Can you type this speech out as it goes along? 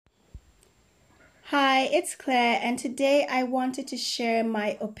Hi, it's Claire, and today I wanted to share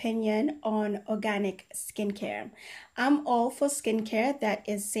my opinion on organic skincare. I'm all for skincare that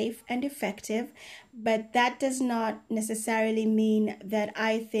is safe and effective, but that does not necessarily mean that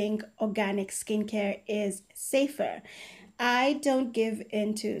I think organic skincare is safer. I don't give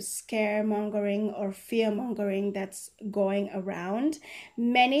into scaremongering or fear mongering that's going around.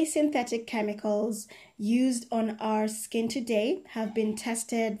 Many synthetic chemicals used on our skin today have been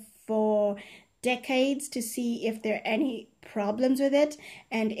tested for decades to see if there are any problems with it.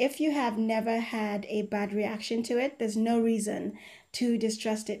 And if you have never had a bad reaction to it, there's no reason to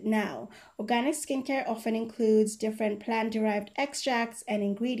distrust it now. Organic skincare often includes different plant derived extracts and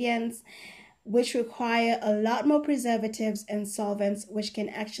ingredients which require a lot more preservatives and solvents, which can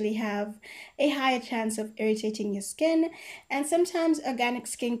actually have a higher chance of irritating your skin. And sometimes organic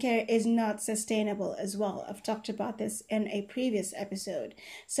skincare is not sustainable as well. I've talked about this in a previous episode.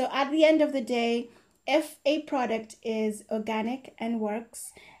 So at the end of the day, if a product is organic and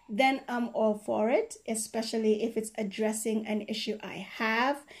works, then I'm all for it, especially if it's addressing an issue I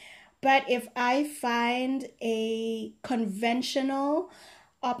have. But if I find a conventional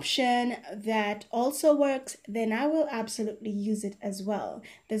option that also works, then I will absolutely use it as well.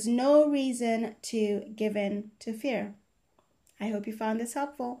 There's no reason to give in to fear. I hope you found this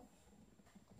helpful.